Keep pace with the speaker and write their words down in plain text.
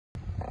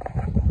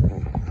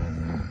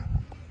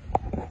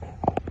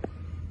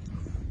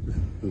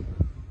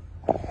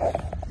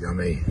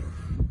Yummy.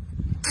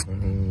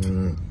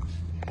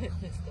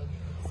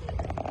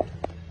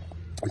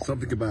 There's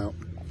something about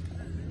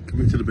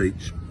coming to the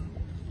beach.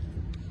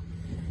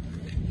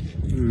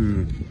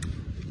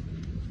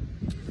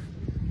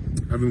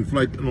 Having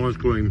flake and ice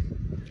cream.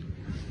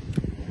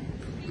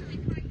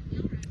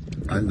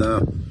 And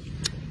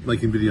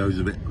making videos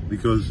of it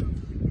because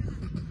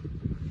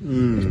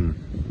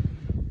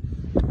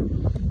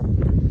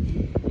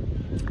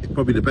it's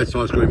probably the best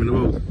ice cream in the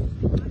world.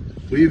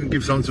 We even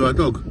give some to our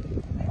dog.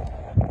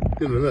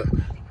 Look,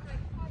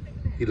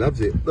 he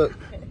loves it. Look.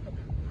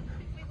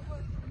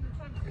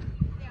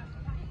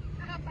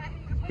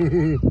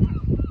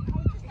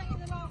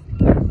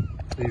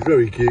 He's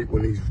very cute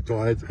when he's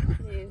tired.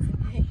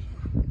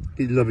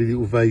 His lovely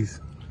little face.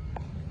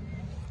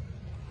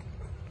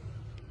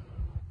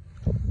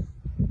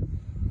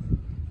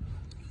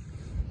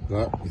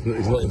 No,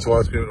 he's not into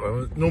ice cream at the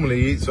moment.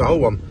 Normally he eats the whole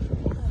one.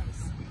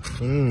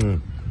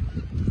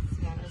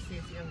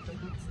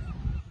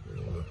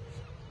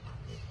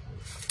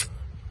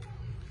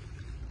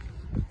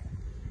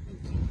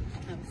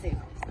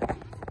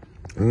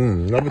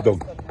 Another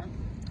dog.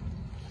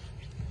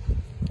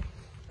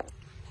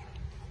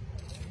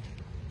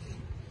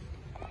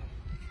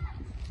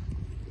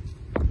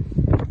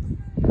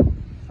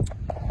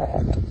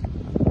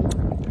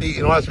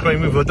 Eating ice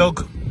cream with a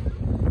dog.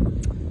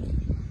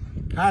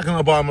 How can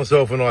I buy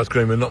myself an ice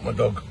cream and not my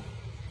dog?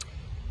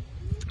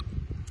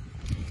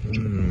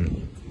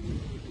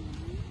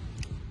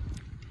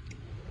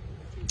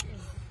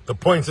 The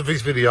point of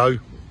this video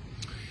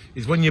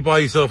is when you buy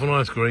yourself an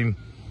ice cream,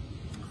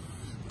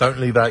 don't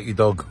leave out your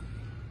dog.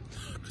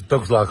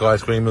 Dogs like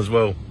ice cream as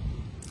well.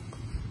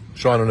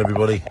 Shine on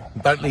everybody.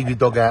 Don't leave your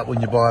dog out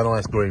when you buy an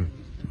ice cream.